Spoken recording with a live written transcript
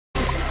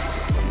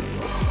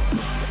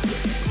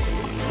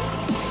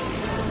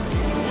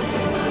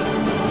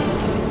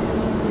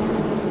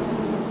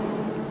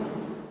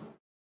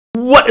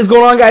What is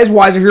going on, guys?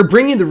 Wiser here,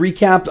 bringing you the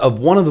recap of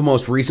one of the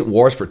most recent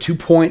wars for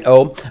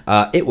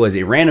 2.0. It was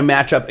a random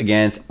matchup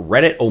against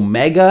Reddit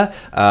Omega,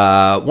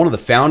 one of the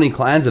founding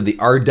clans of the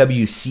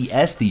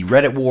RWCS, the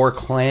Reddit War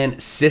clan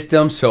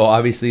system. So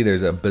obviously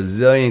there's a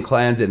bazillion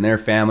clans in their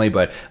family,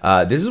 but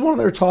this is one of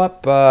their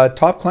top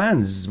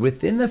clans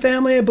within the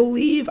family, I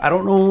believe. I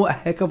don't know a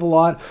heck of a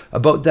lot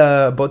about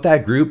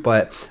that group,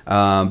 but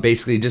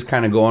basically just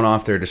kind of going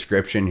off their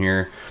description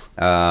here.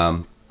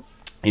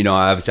 You know,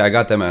 obviously I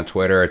got them on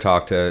Twitter. I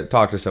talk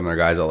to some of their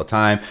guys all the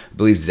time. I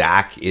believe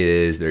Zach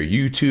is their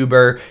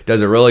YouTuber.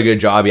 Does a really good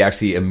job. He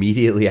actually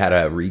immediately had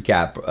a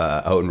recap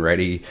out and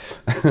ready.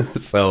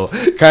 So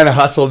kind of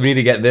hustled me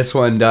to get this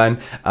one done.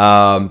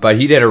 But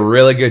he did a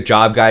really good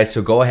job, guys.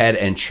 So go ahead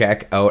and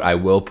check out. I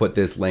will put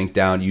this link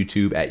down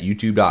YouTube at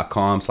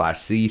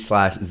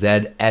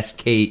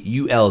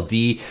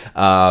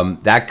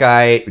youtube.com/c/ZSKULD. That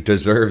guy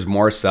deserves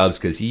more subs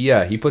because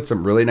he put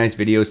some really nice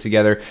videos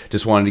together.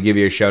 Just wanted to give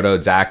you a shout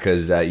out, Zach,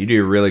 because you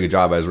do a really good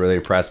job. I was really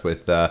impressed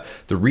with the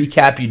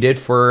recap you did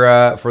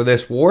for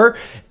this war,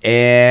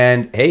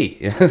 and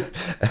hey,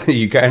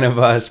 you kind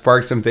of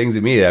sparked some things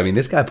in me. I mean,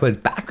 this guy puts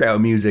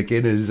background music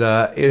in his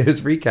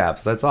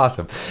recaps. That's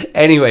awesome.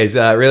 Anyways,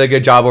 really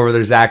good job over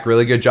there, Zach.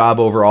 Really good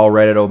job overall,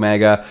 Reddit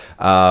Omega.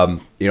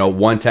 You know,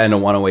 110 to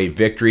 108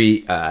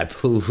 victory. I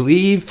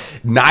believe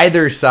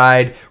neither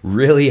side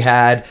really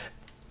had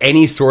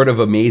any sort of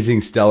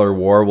amazing stellar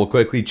war. We'll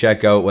quickly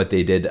check out what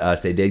they did to us.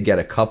 They did get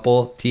a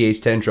couple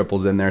TH10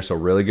 triples in there, so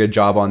really good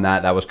job on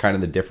that. That was kind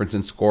of the difference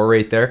in score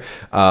right there.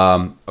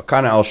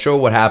 I'll show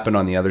what happened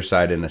on the other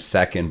side in a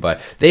second,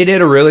 but they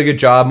did a really good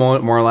job, more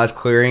or less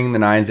clearing the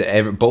nines.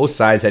 Both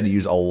sides had to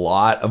use a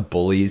lot of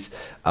bullies,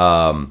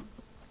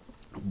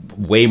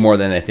 way more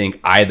than I think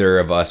either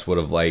of us would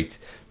have liked.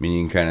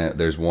 Meaning, kind of,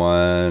 there's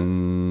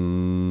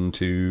 1,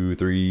 2,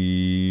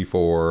 3,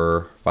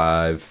 4,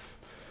 5.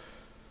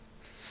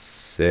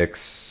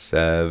 6,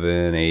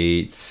 7,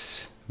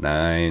 8,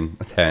 9,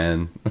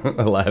 10,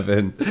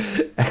 11.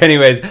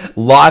 Anyways,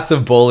 lots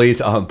of bullies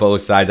on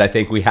both sides. I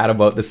think we had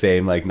about the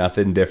same, like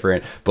nothing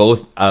different.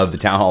 Both of the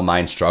Town Hall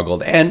 9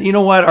 struggled. And you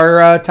know what?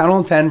 Our Town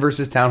Hall 10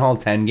 versus Town Hall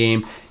 10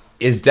 game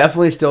is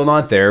definitely still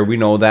not there. We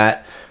know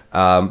that.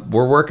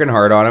 We're working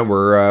hard on it.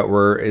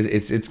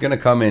 It's going to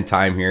come in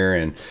time here,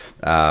 and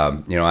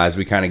you know, as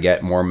we kind of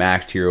get more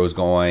maxed heroes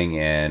going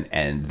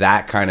and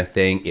that kind of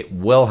thing, it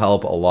will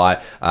help a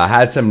lot.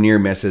 Had some near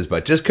misses,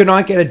 but just could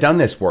not get it done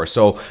this war.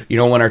 So you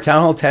know, when our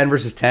Town Hall 10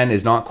 versus 10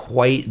 is not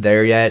quite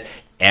there yet,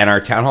 and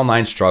our Town Hall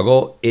 9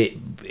 struggle, it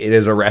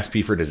is a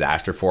recipe for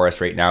disaster for us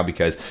right now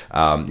because,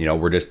 you know,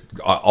 we're just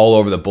all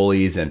over the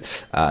bullies. And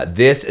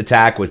this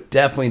attack was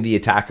definitely the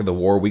attack of the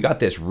war. We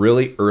got this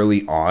really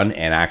early on,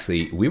 and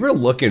actually we were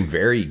looking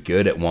very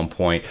good at one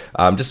point.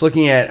 Just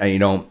looking at, you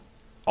know,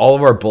 all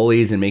of our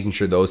bullies and making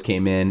sure those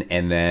came in,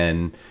 and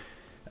then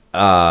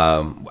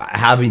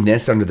having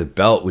this under the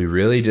belt, we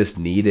really just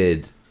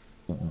needed,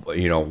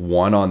 you know,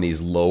 one on these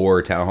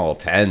lower Town Hall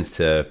 10s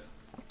to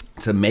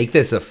make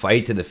this a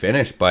fight to the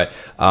finish. But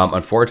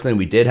unfortunately,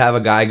 we did have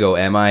a guy go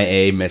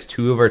MIA, missed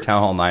 2 of our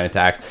Town Hall 9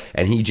 attacks,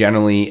 and he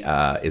generally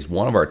is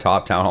one of our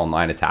top Town Hall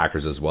 9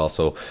 attackers as well.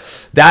 So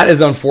that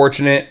is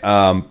unfortunate,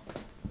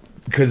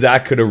 because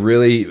that could have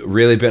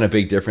really been a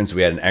big difference.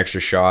 We had an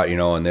extra shot, you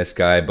know, on this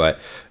guy. But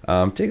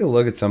take a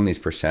look at some of these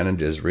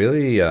percentages.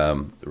 Really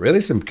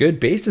some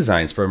good base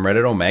designs from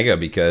Reddit Omega,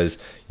 because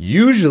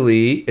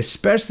usually,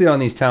 especially on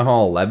these Town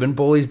Hall 11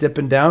 bullies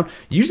dipping down,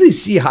 usually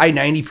see high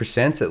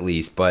 90% at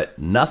least, but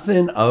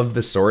nothing of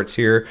the sorts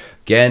here.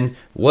 Again,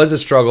 was a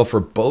struggle for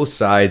both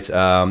sides. You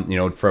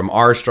know, from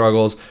our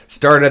struggles,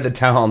 started at the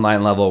Town Hall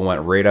 9 level and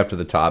went right up to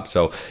the top.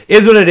 So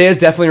is what it is.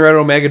 Definitely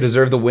Reddit Omega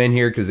deserved the win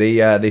here because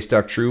they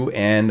stuck true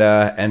and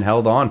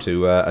held on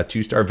to a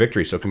 2-star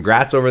victory. So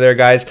congrats over there,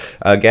 guys.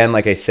 Again,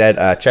 like I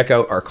said, check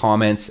out our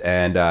comments,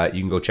 and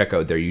you can go check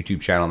out their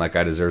YouTube channel. That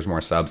guy deserves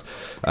more subs.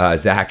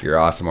 Zach, you're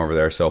awesome over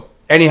there. So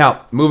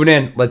anyhow, moving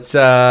in, let's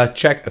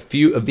check a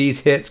few of these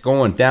hits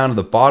going down to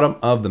the bottom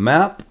of the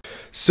map.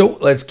 So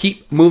let's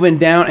keep moving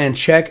down and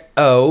check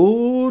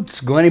out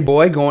Glenny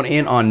Boy going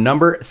in on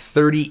number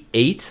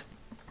 38.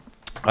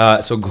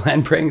 So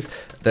Glenn brings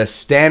the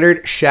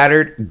standard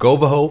shattered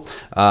Govaho.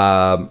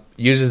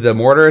 Uses the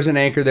mortar as an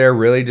anchor there.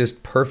 Really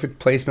just perfect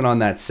placement on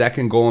that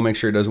second goal. Make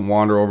sure it doesn't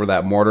wander over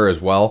that mortar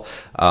as well.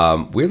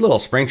 Weird little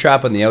spring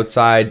trap on the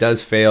outside.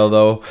 Does fail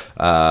though.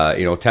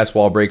 You know, test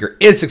wall breaker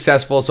is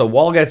successful. So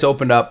wall gets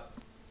opened up.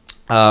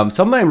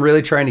 Something I'm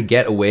really trying to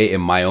get away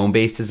in my own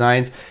base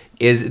designs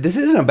is this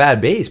isn't a bad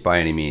base by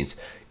any means.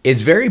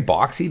 It's very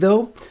boxy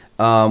though.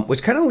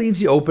 Which kind of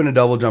leaves you open to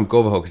double jump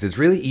Govaho because it's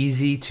really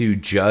easy to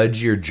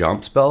judge your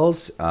jump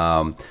spells.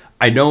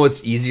 I know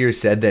it's easier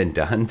said than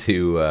done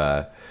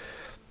to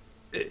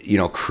you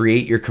know,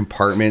 create your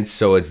compartments,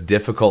 so it's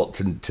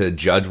difficult to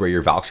judge where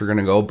your Valks are going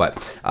to go.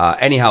 But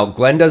anyhow,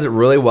 Glenn does it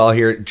really well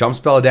here. Jump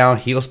spell down,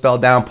 heal spell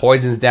down,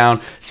 poisons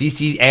down,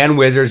 CC and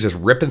wizards just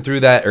ripping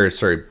through that, or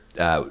sorry,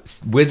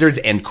 wizards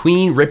and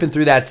queen ripping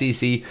through that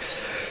CC.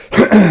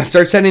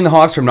 Start sending the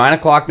Hawks from 9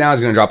 o'clock now.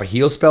 He's going to drop a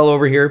heal spell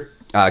over here.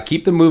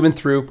 Keep them moving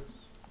through.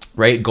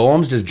 right?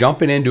 Golem's just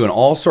jumping in, doing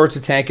all sorts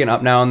of tanking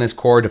up now on this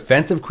core.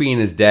 Defensive queen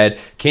is dead.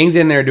 King's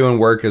in there doing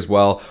work as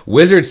well.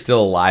 Wizard's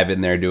still alive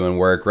in there doing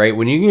work, right?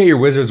 When you can get your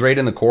wizards right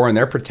in the core and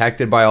they're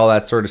protected by all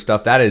that sort of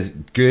stuff, that is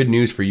good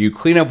news for you.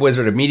 Clean up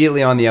wizard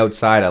immediately on the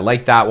outside. I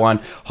like that one.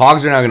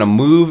 Hogs are now going to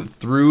move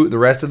through the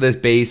rest of this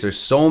base. There's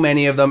so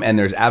many of them, and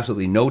there's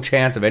absolutely no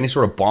chance of any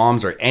sort of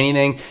bombs or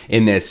anything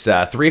in this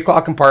 3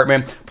 o'clock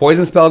compartment.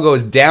 Poison spell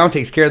goes down,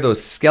 takes care of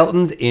those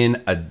skeletons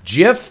in a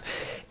jiff.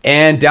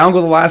 And down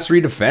go the last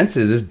 3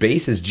 defenses. This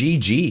base is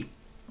GG.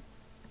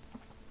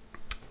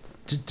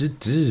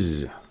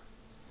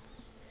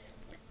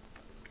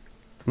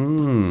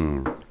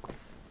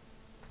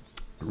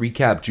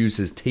 Recap juice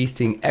is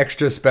tasting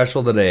extra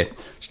special today.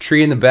 It's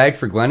tree in the bag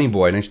for Glenny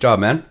boy. Nice job,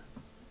 man.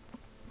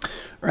 All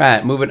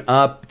right, moving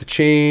up the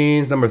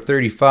chains. Number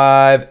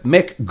 35,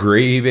 Mick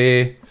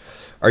Gravy.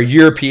 Our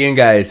European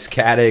guys,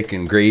 Caddick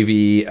and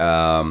Gravy.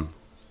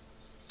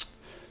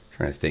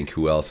 Trying to think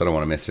who else. I don't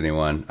want to miss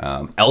anyone.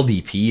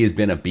 LDP has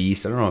been a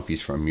beast. I don't know if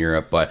he's from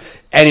Europe, but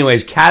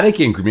anyways,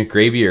 Caddick and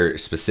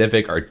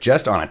McGravy are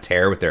just on a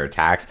tear with their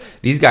attacks.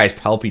 These guys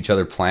help each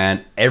other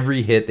plan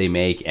every hit they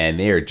make, and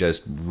they are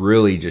just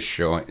really just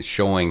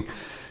showing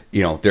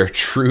their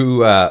true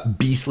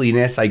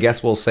beastliness, I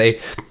guess we'll say.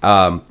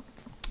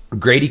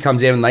 Grady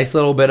comes in, a nice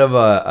little bit of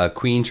a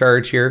queen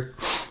charge here.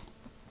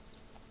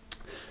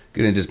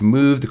 Gonna just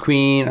move the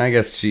queen. I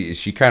guess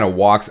she kind of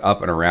walks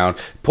up and around.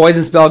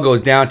 Poison spell goes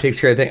down,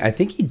 takes care of the thing. I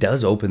think he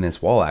does open this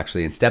wall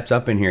actually and steps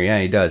up in here. Yeah,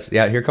 he does.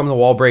 Yeah, here come the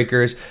wall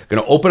breakers.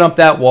 Gonna open up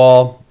that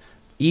wall.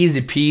 Easy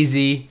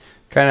peasy.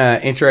 Kind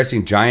of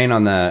interesting giant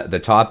on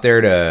the top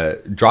there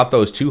to drop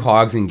those 2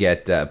 hogs and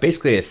get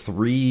basically a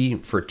 3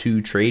 for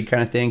 2 trade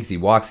kind of thing. Because he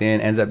walks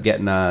in, ends up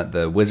getting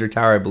the wizard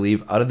tower, I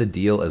believe, out of the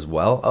deal as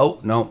well. Oh,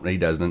 no, he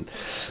doesn't.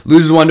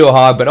 Loses 1 to a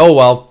hog, but oh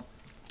well.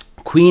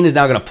 Queen is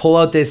now going to pull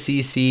out this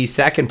CC.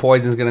 Second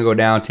poison is going to go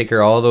down. Take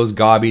care of all those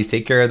gobbies.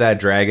 Take care of that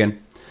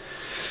dragon.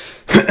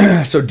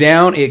 So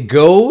down it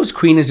goes.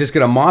 Queen is just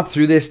going to mop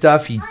through this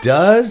stuff. He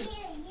does.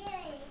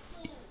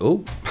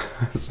 Oh,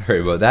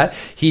 sorry about that.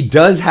 He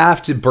does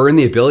have to burn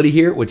the ability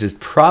here, which is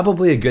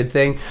probably a good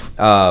thing.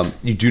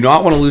 You do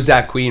not want to lose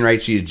that queen,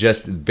 right? She's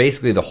just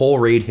basically the whole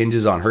raid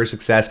hinges on her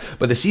success.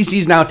 But the CC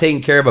is now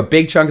taken care of. A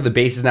big chunk of the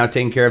base is now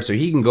taken care of, so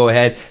he can go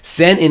ahead,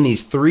 send in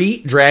these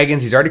 3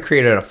 dragons. He's already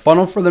created a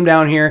funnel for them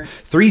down here.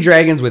 3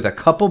 dragons with a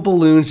couple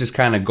balloons just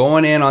kind of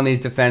going in on these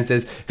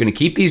defenses. Going to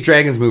keep these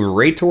dragons moving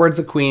right towards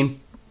the queen.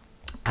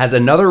 Has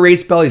another raid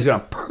spell. He's going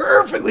to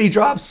perfectly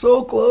drop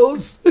so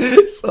close.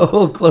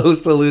 So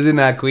close to losing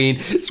that queen.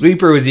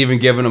 Sweeper was even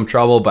giving him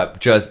trouble, but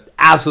just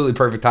absolutely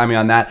perfect timing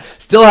on that.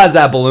 Still has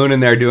that balloon in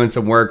there doing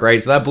some work,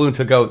 right? So that balloon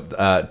took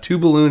out 2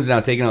 balloons,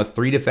 now taking out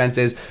 3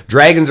 defenses.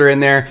 Dragons are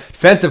in there.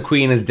 Defensive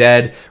queen is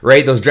dead,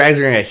 right? Those dragons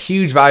are going to get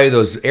huge value.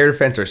 Those air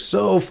defense are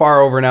so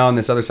far over now on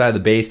this other side of the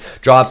base.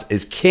 Drops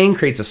his king,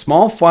 creates a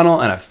small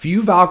funnel and a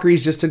few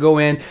Valkyries just to go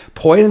in.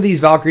 Point of these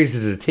Valkyries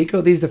is to take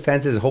out these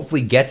defenses and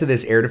hopefully get to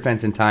this air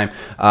defense in time.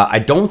 I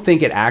don't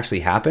think it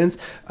actually happens.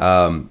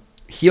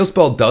 Heal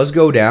spell does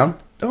go down.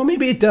 Oh,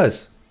 maybe it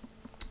does.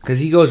 Because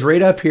he goes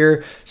right up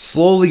here,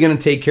 slowly going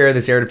to take care of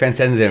this air defense,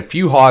 sends in a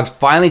few hogs,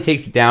 finally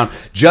takes it down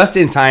just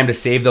in time to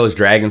save those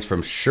dragons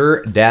from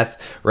sure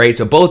death, right?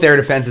 So both air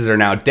defenses are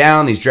now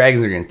down. These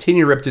dragons are going to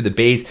continue to rip through the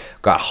base.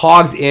 Got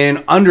hogs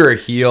in, under a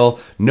heal.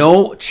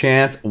 No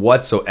chance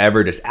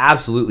whatsoever. Just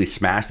absolutely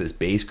smash this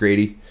base,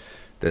 Grady.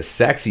 The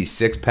sexy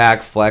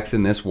 6-pack flex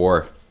in this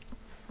war.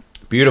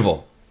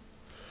 Beautiful.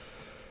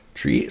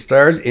 3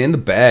 stars in the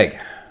bag.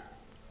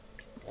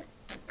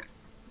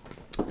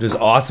 Just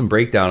awesome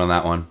breakdown on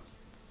that one.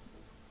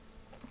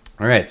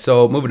 All right,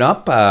 so moving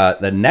up,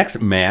 the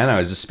next man I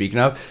was just speaking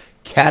of,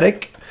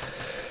 Caddick,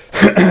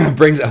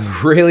 brings a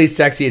really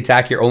sexy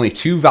attack here. Only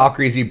 2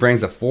 Valkyries. He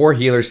brings a 4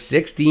 healers,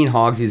 16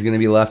 hogs he's going to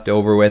be left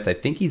over with. I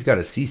think he's got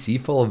a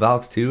CC full of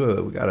Valks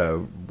too. We got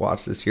to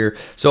watch this here.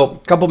 So a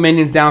couple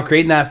minions down,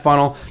 creating that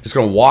funnel. Just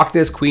going to walk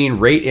this queen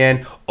right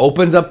in.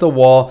 Opens up the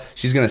wall.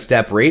 She's going to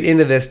step right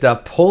into this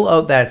stuff, pull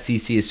out that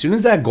CC. As soon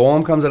as that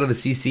golem comes out of the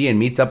CC and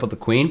meets up with the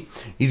queen,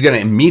 he's going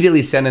to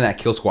immediately send in that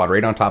kill squad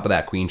right on top of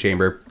that queen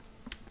chamber.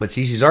 But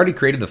see, she's already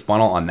created the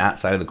funnel on that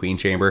side of the queen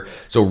chamber,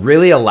 so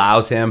really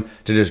allows him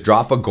to just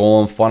drop a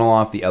golem, funnel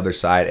off the other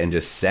side, and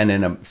just send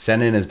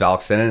in his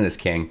Valk, send in his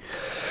king.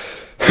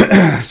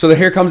 So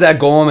here comes that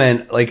golem,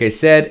 and like I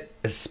said,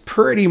 it's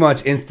pretty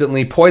much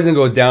instantly poison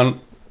goes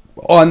down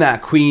on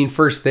that queen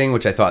first thing,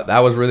 which I thought that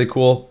was really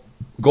cool.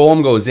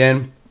 Golem goes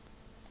in,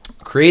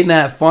 creating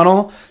that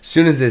funnel. As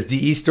soon as this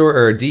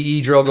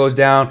DE drill goes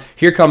down,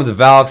 here come the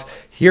Valks.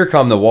 Here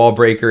come the wall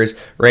breakers,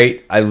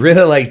 right? I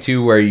really like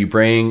too where you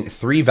bring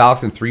 3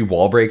 Valks and 3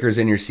 wall breakers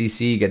in your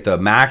CC. You get the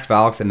max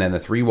Valks and then the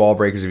 3 wall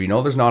breakers. If you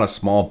know there's not a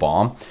small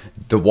bomb,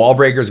 the wall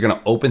breaker is going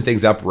to open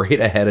things up right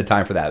ahead of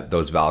time for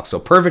those Valks. So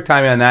perfect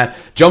timing on that.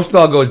 Jump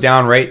spell goes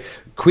down, right?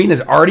 Queen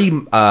has already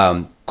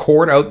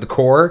cored out the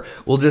core,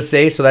 we'll just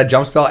say. So that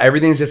jump spell,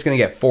 everything's just going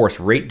to get forced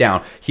right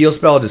down. Heal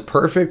spell, just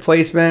perfect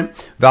placement.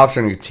 Valks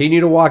are going to continue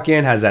to walk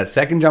in. Has that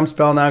second jump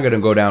spell now. Going to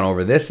go down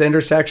over this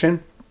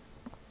intersection.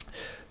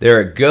 There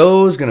it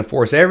goes. Going to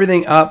force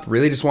everything up.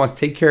 Really just wants to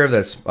take care of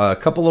this. A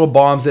couple little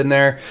bombs in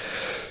there.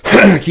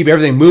 Keep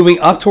everything moving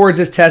up towards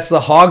this Tesla.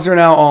 Hogs are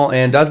now all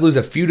in. Does lose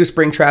a few to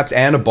spring traps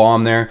and a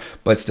bomb there,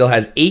 but still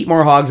has 8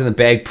 more hogs in the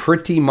bag,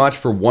 pretty much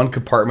for one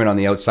compartment on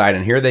the outside.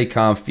 And here they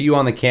come. Few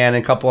on the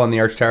cannon, couple on the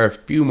arch tower, a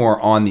few more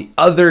on the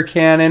other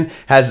cannon.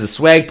 Has the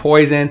swag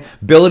poison.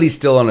 Ability's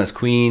still on his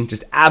queen.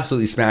 Just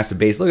absolutely smashed the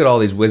base. Look at all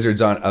these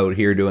wizards on out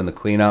here doing the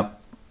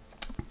cleanup.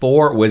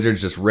 4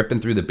 wizards just ripping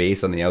through the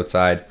base on the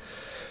outside.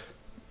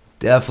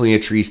 Definitely a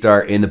tree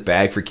star in the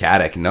bag for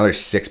Caddick. Another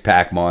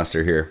 6-pack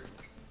monster here.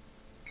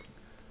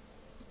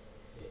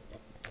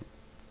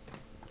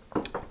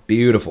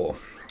 Beautiful.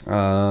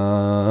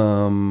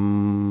 That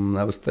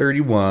was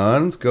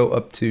 31. Let's go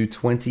up to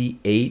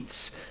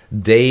 28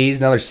 days.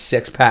 Another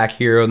 6-pack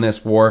here in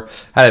this war.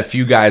 Had a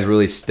few guys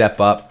really step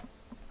up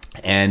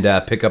and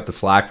pick up the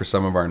slack for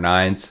some of our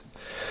 9s.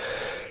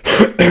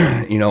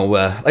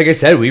 Like I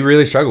said, we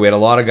really struggled. We had a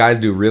lot of guys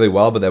do really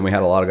well, but then we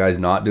had a lot of guys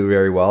not do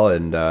very well,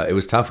 and it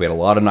was tough. We had a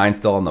lot of 9s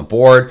still on the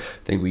board. I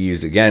think we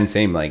used, again,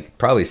 same, like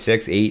probably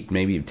 6, 8,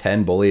 maybe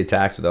 10 bully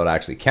attacks without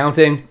actually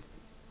counting.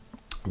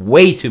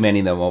 Way too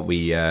many than what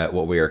we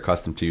are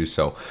accustomed to.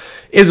 So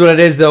is what it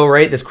is, though,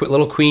 right? This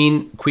little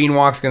queen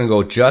walk's going to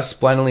go just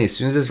splendidly. As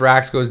soon as this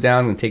Rax goes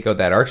down, going to take out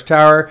that arch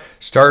tower,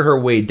 start her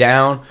way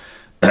down,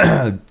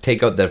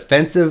 take out the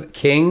defensive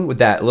king with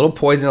that little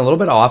poison, a little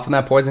bit off on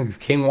that poison because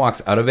king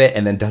walks out of it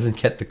and then doesn't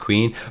get the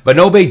queen. But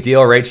no big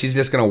deal, right? She's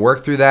just going to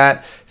work through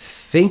that.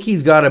 Think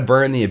he's got to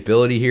burn the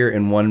ability here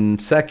in 1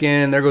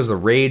 second. There goes the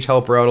rage,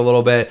 help her out a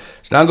little bit.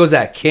 So now goes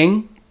that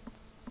king.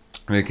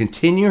 We're going to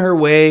continue her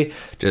way,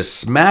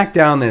 just smack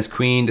down this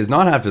queen. Does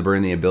not have to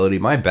burn the ability,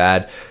 my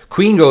bad.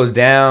 Queen goes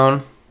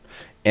down,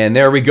 and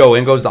there we go.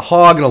 In goes the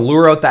hog, going to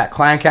lure out that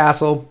clan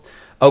castle.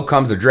 Out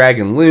comes the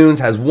dragon loons,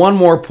 has 1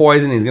 more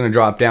poison. He's going to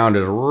drop down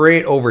just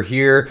right over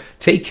here.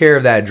 Take care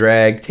of that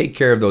drag, take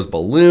care of those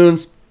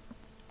balloons.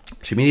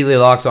 She immediately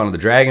locks onto the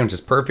dragon, which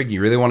is perfect. You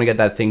really want to get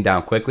that thing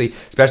down quickly,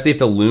 especially if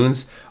the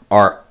loons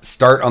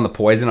start on the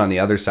poison on the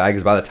other side,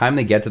 because by the time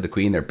they get to the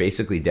queen, they're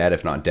basically dead,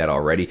 if not dead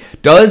already.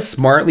 Does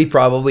smartly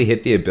probably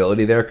hit the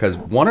ability there, because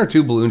 1 or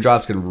 2 balloon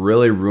drops can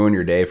really ruin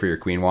your day for your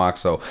queen walk.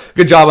 So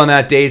good job on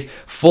that, Days.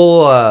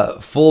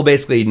 Full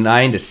basically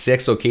 9 to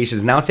 6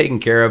 locations now taken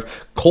care of.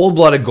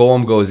 Cold-blooded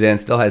golem goes in,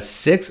 still has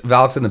 6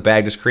 Valks in the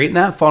bag, just creating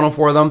that funnel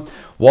for them.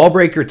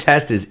 Wallbreaker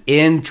test is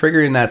in,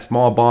 triggering that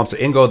small bomb, so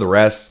in go the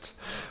rest.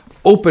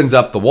 Opens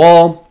up the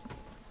wall.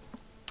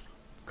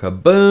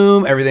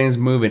 Kaboom. Everything's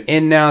moving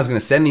in now. It's going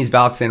to send these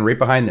Valks in right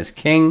behind this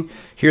king.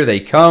 Here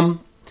they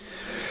come.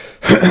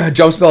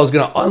 Jump spell is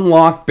going to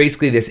unlock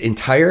basically this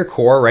entire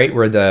core, right?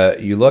 Where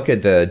you look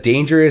at the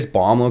dangerous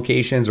bomb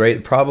locations,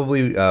 right?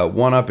 Probably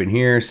 1 up in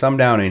here, some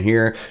down in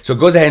here. So it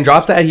goes ahead and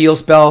drops that heal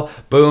spell.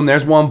 Boom.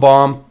 There's 1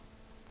 bomb.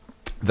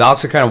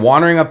 Valks are kind of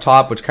wandering up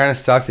top, which kind of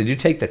sucks. They do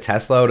take the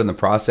Tesla out in the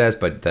process,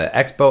 but the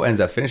Expo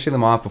ends up finishing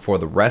them off before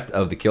the rest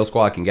of the kill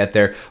squad can get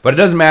there. But it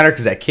doesn't matter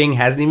because that king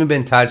hasn't even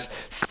been touched.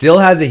 Still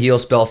has a heal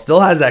spell. Still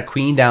has that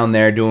queen down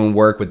there doing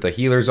work with the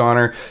healers on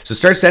her. So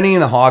start sending in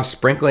the hogs,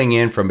 sprinkling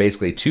in from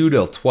basically 2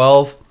 till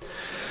 12.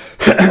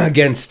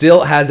 Again,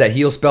 still has that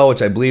heal spell,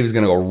 which I believe is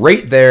going to go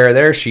right there.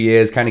 There she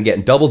is, kind of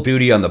getting double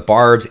duty on the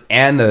barbs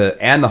and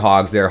the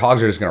hogs there.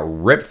 Hogs are just going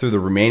to rip through the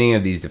remaining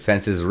of these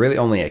defenses. There's really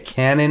only a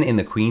cannon in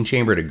the queen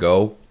chamber to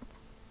go.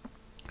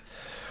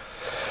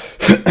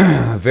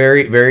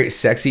 Very, very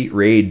sexy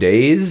raid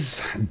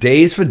days.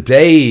 Days for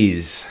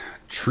days.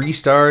 Tree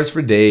stars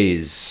for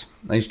days.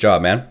 Nice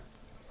job, man.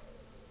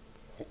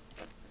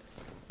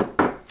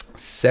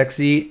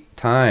 Sexy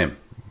time.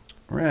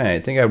 Right, I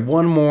think I have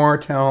 1 more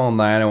Town Hall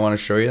 9 I want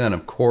to show you. Then,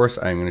 of course,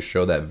 I'm going to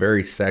show that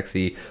very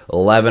sexy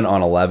 11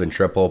 on 11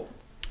 triple.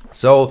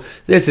 So,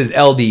 this is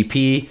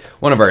LDP,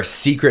 one of our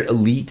secret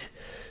elite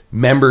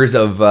members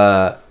of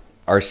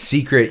our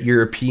secret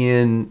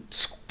European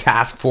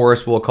task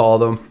force, we'll call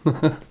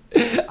them.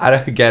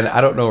 I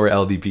don't know where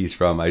LDP is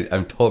from.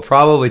 I'm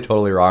probably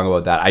totally wrong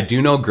about that. I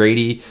do know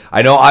Grady.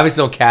 I know,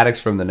 obviously,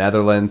 Caddick's from the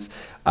Netherlands.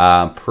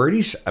 I'm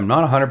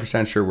not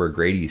 100% sure where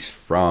Grady's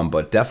from,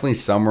 but definitely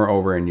somewhere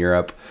over in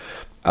Europe.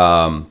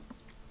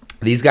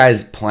 These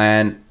guys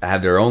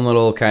have their own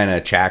little kind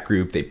of chat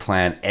group. They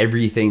plan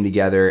everything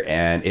together,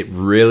 and it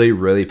really,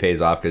 really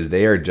pays off because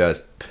they are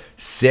just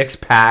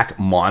 6-pack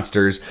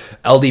monsters.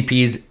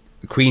 LDP's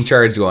Queen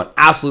Charge going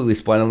absolutely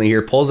splendidly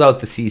here. Pulls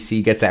out the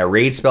CC, gets that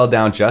rage spell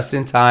down just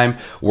in time,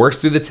 works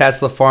through the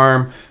Tesla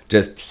farm.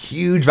 Just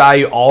huge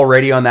value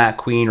already on that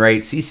queen,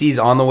 right? CC's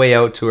on the way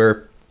out to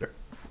her.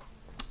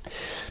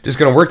 Just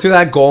going to work through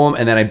that golem,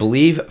 and then I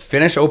believe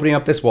finish opening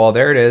up this wall.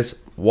 There it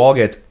is. Wall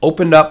gets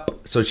opened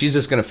up, so she's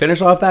just going to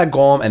finish off that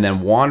golem and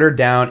then wander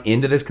down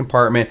into this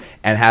compartment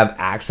and have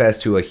access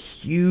to a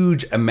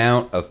huge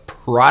amount of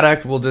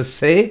product, we'll just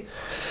say.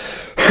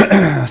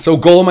 So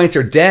golemites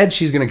are dead.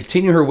 She's going to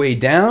continue her way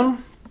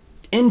down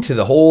into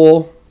the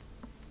hole.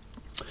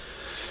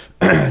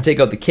 Take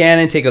out the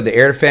cannon, take out the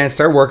air defense,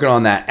 start working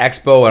on that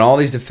Expo and all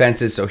these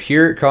defenses. So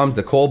here comes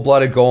the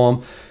cold-blooded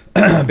golem.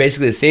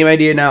 Basically the same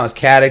idea now as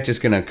Caddick,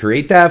 just going to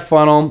create that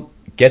funnel,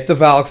 Get the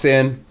Valks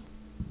in.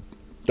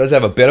 Does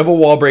have a bit of a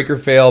wall breaker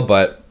fail,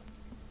 but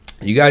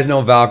you guys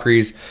know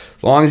Valkyries.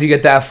 As long as you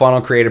get that funnel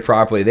created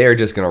properly, they are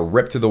just going to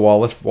rip through the wall.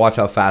 Let's watch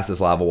how fast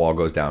this lava wall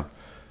goes down.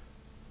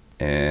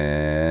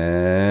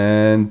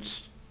 And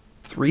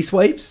 3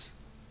 swipes.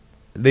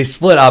 They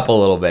split up a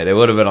little bit. It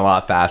would have been a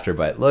lot faster,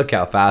 but look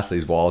how fast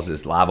these walls,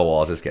 just lava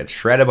walls, just get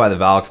shredded by the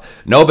Valks.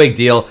 No big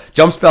deal.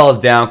 Jump spell is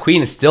down.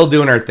 Queen is still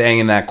doing her thing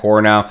in that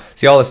core now.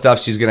 See all the stuff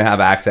she's going to have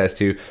access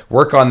to.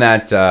 Work on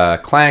that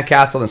clan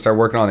castle and start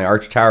working on the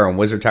archer tower and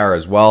wizard tower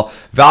as well.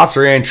 Valks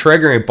are in,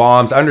 triggering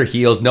bombs, under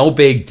heals. No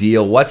big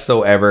deal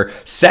whatsoever.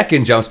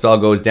 Second jump spell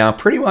goes down.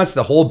 Pretty much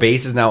the whole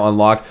base is now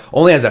unlocked.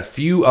 Only has a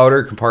few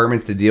outer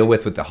compartments to deal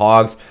with the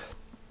hogs.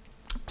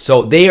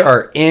 So they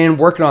are in,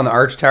 working on the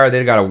arch tower.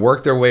 They've got to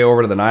work their way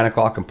over to the 9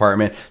 o'clock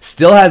compartment.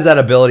 Still has that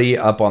ability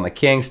up on the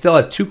king. Still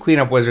has 2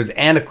 cleanup wizards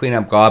and a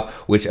cleanup gob,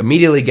 which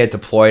immediately get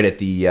deployed at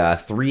the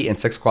 3 and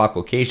 6 o'clock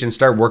location.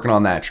 Start working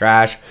on that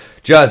trash.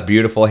 Just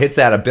beautiful. Hits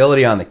that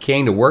ability on the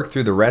king to work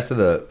through the rest of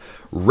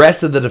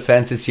the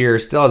defenses here.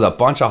 Still has a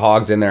bunch of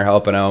hogs in there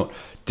helping out.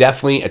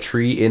 Definitely a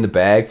tree in the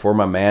bag for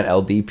my man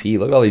LDP.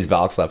 Look at all these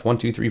Valks left. 1,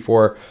 2, 3,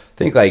 4. I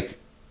think like,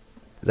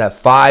 is that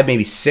 5,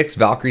 maybe 6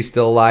 Valkyries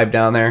still alive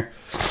down there?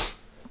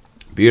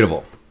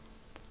 Beautiful.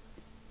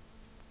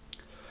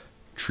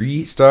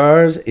 Tree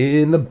stars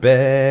in the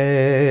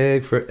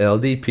bag for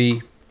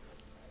LDP.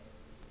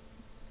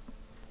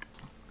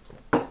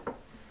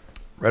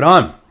 Right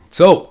on.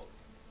 So,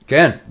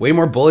 again, way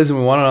more bullies than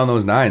we wanted on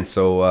those 9s.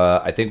 So,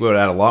 I think we would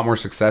have had a lot more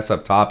success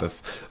up top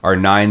if our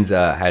 9s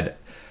had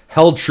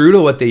held true to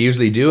what they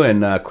usually do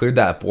and cleared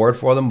that board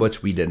for them,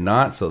 which we did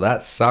not. So,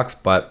 that sucks.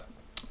 But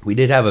we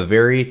did have a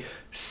very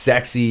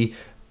sexy,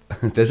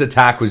 this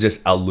attack was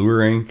just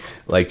alluring,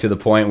 like to the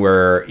point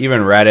where even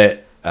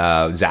Reddit,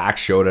 Zach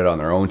showed it on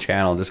their own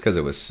channel just because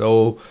it was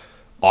so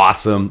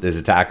awesome. This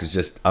attack is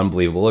just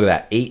unbelievable. Look at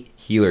that, 8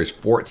 healers,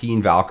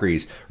 14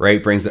 Valkyries,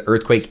 right? Brings the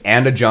earthquake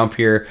and a jump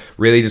here.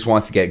 Really just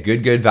wants to get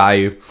good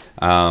value.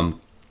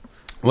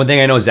 One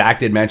thing I know Zach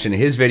did mention in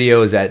his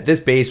video is that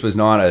this base was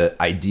not an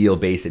ideal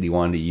base that he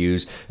wanted to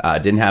use.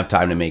 Didn't have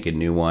time to make a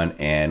new one,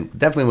 and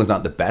definitely was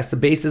not the best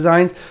of base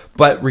designs.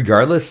 But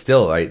regardless,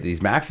 still, right,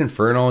 these Max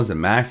Infernos and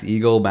Max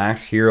Eagle,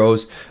 Max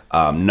Heroes,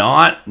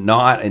 not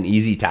an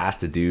easy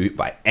task to do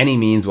by any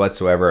means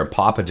whatsoever. And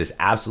Papa just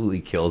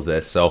absolutely kills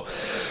this. So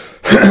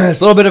it's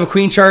a little bit of a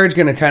queen charge,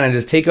 going to kind of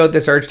just take out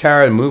this arch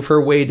tower and move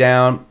her way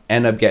down,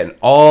 end up getting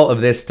all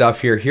of this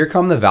stuff here. Here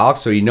come the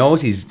Valks, so he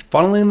knows he's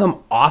funneling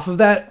them off of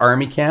that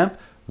army camp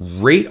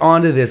right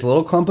onto this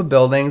little clump of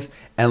buildings,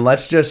 and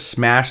let's just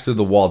smash through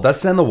the wall. It does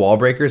send the wall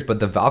breakers,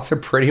 but the Valks are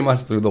pretty much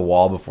through the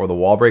wall before the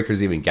wall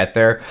breakers even get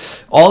there.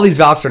 All these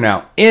Valks are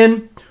now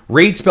in.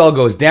 Rage spell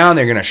goes down.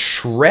 They're going to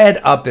shred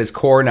up this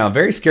core. Now,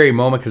 very scary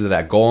moment because of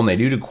that golem. They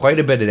do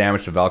quite a bit of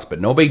damage to Valks, but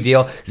no big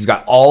deal. He's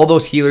got all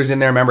those healers in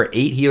there. Remember,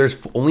 8 healers.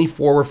 Only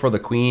 4 were for the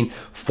queen.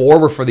 4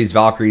 were for these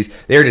Valkyries.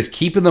 They're just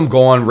keeping them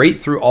going right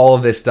through all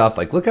of this stuff.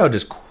 Like, look how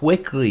just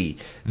quickly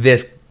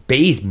this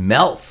base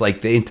melts. Like,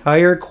 the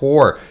entire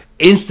core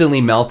instantly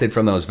melted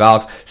from those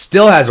Valks.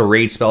 Still has a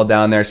rage spell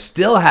down there.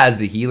 Still has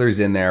the healers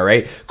in there,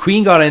 right?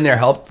 Queen got in there,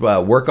 helped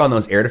work on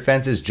those air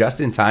defenses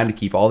just in time to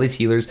keep all these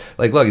healers.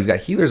 Like, look, he's got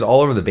healers all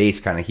over the base,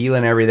 kind of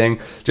healing everything.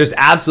 Just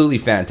absolutely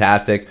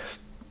fantastic.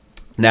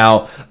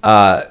 Now,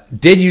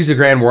 did use the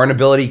Grand Warren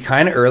ability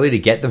kind of early to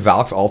get the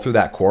Valks all through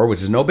that core,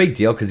 which is no big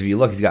deal because if you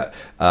look, he's got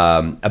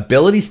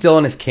ability still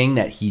on his king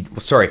that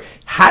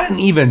hadn't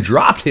even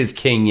dropped his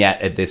king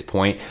yet at this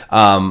point.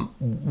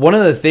 One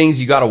of the things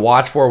you got to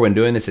watch for when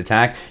doing this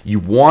attack, you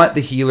want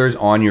the healers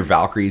on your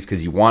Valkyries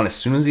because you want, as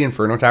soon as the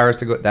Inferno Towers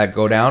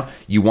go down,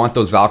 you want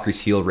those Valkyries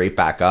healed right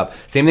back up.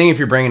 Same thing if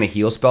you're bringing a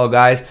heal spell,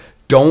 guys.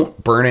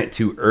 Don't burn it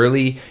too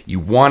early.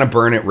 You want to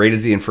burn it right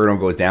as the Inferno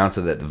goes down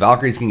so that the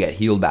Valkyries can get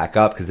healed back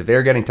up, because if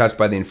they're getting touched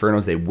by the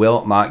Infernos, they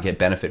will not get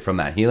benefit from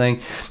that healing.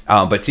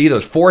 But see,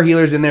 those 4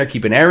 healers in there,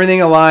 keeping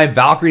everything alive.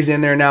 Valkyries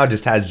in there now,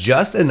 just has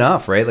just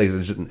enough, right? Like,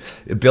 there's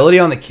ability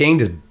on the king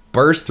just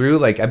burst through.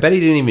 Like, I bet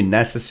he didn't even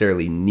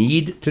necessarily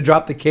need to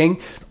drop the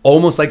king.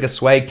 Almost like a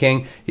swag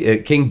king.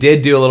 King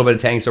did do a little bit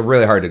of tanking, so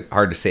really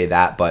hard to say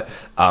that. But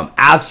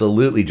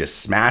absolutely just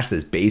smashed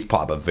this base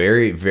pop. A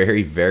very,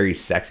 very, very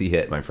sexy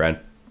hit, my friend.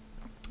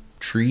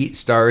 Tree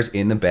stars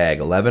in the bag.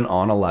 11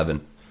 on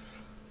 11.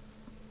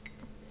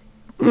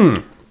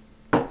 All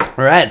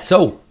right,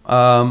 so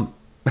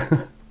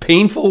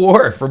painful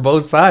war for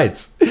both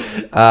sides.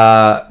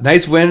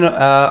 Nice win,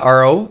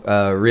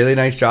 RO. Really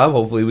nice job.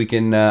 Hopefully we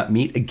can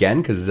meet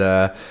again, because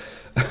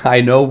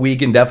I know we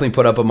can definitely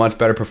put up a much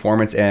better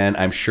performance, and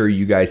I'm sure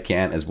you guys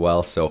can as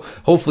well. So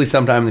hopefully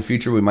sometime in the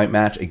future we might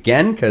match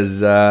again,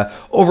 because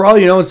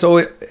overall, so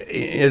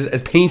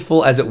as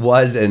painful as it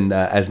was and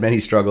as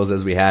many struggles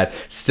as we had,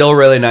 still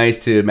really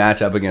nice to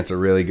match up against a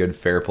really good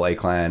fair play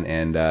clan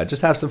and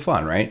just have some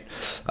fun, right?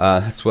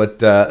 That's what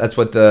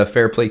the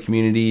fair play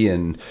community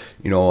and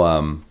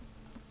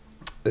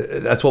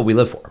that's what we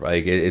live for.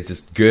 Like, it's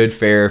just good,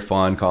 fair,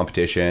 fun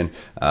competition.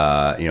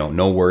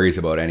 No worries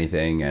about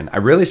anything. And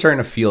I'm really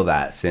starting to feel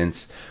that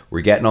since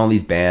we're getting all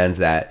these bans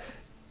that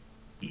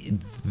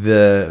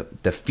the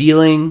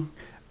feeling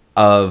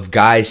of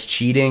guys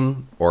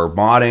cheating or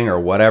modding or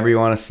whatever you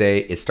want to say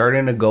is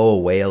starting to go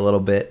away a little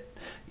bit.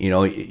 You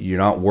know, you're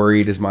not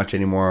worried as much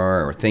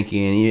anymore or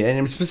thinking,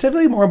 and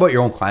specifically more about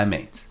your own clan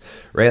mates,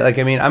 right? Like,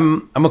 I mean,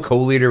 I'm a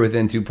co-leader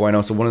within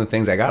 2.0, so one of the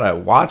things I gotta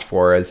watch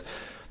for is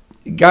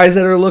guys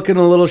that are looking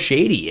a little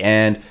shady,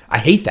 and I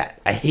hate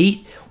that. I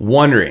hate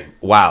wondering,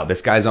 wow,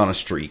 this guy's on a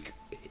streak.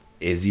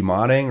 Is he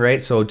modding, right?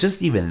 So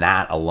just even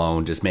that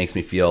alone just makes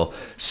me feel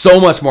so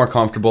much more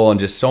comfortable and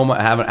just so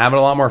much having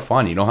a lot more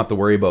fun. You don't have to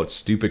worry about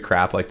stupid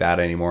crap like that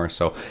anymore.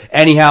 So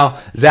anyhow,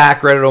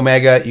 Zach, Reddit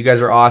Omega, you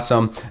guys are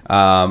awesome.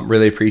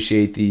 Really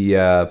appreciate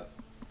the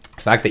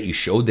fact that you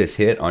showed this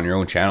hit on your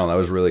own channel. That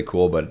was really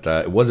cool, but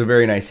it was a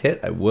very nice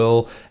hit, I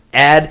will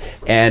add.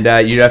 And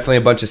you're definitely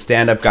a bunch of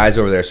stand-up guys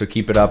over there, so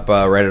keep it up,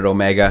 Reddit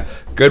Omega.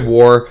 Good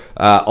war,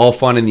 all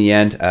fun in the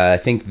end. I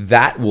think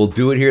that will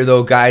do it here,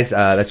 though, guys.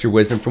 That's your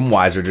wisdom from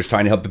Wiser, just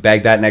trying to help you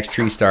bag that next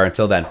tree star.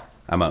 Until then,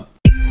 I'm out.